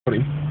Got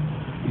him.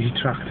 Is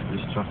he tracked? He's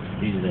tracked.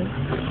 He's there.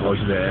 Oh,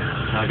 he's there.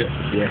 Target.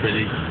 Yeah.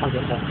 Pitty.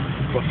 Target that.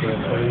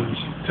 Orange.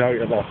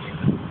 Target that.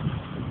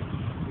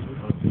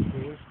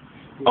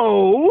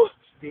 Oh!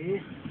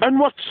 Stay. And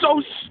what's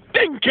so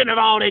stinking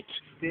about it?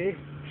 Stay.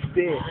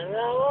 Stay.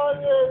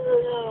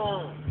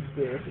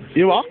 Stay.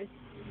 You what?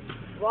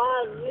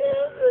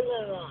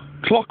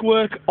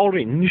 Clockwork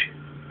orange.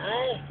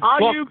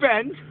 Are you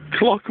Ben?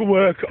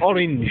 Clockwork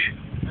orange.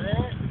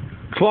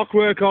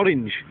 Clockwork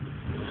orange.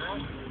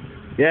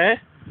 Yeah?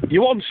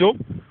 You want some?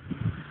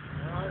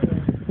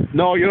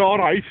 No, you're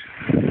alright.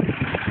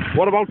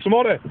 What about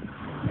tomorrow?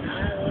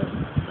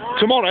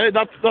 Tomorrow?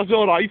 That's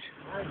alright.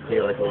 Do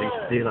you like Willies?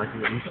 Do you like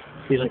Willies?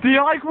 Do you like... Do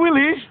you like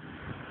Willies?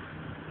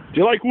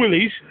 Do you like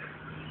Willies?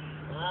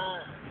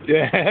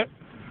 Yeah.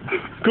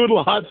 Good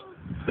lad.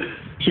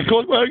 So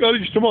Clockwork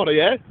orange tomorrow,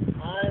 yeah?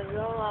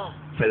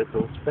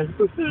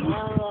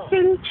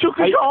 Suck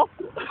it off.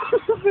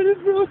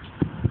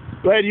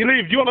 Where do you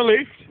live? Do you want to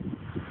lift?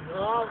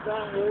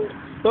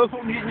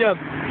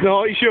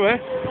 No, you sure?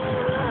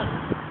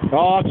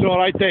 Oh, it's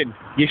alright then.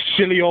 You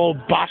silly old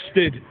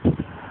bastard.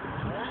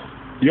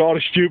 You're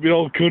a stupid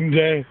old cunt,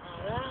 eh?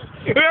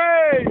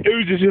 Hey!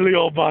 Who's a silly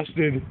old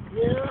bastard?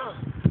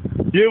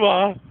 You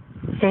are?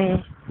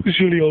 The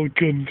silly old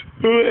cunt.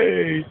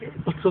 Hey!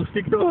 What's so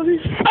stinking about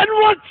it? And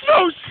what's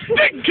so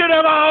stinking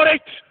about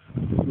it?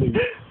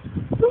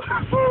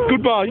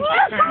 Goodbye.